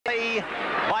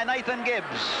by Nathan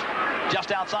Gibbs.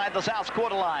 Just outside the South's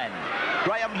quarter line.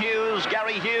 Graham Hughes,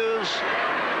 Gary Hughes,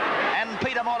 and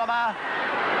Peter Mortimer.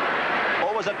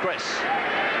 Or was it Chris?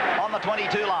 On the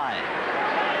 22 line.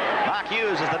 Mark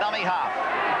Hughes is the dummy half.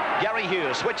 Gary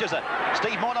Hughes switches it.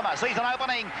 Steve Mortimer sees an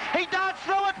opening. He darts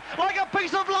through it like a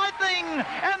piece of lightning.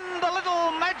 And the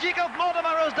little magic of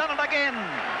Mortimer has done it again.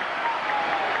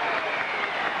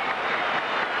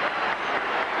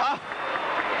 Oh.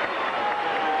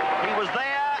 He was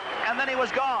there and then he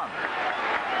was gone.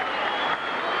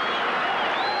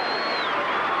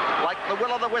 Like the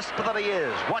will-o'-the-wisp that he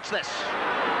is. Watch this.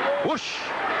 Whoosh.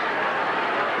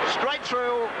 Straight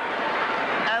through.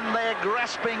 And they're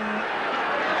grasping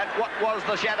at what was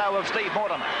the shadow of Steve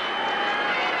Mortimer.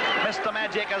 Mr.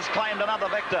 Magic has claimed another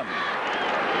victim.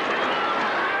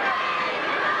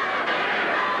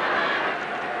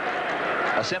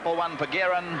 A simple one for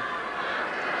Guerin.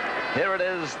 Here it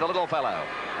is, the little fellow.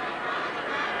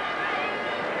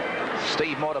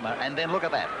 Steve Mortimer, and then look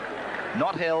at that.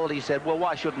 Not held, he said, well,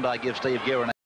 why shouldn't I give Steve Guerin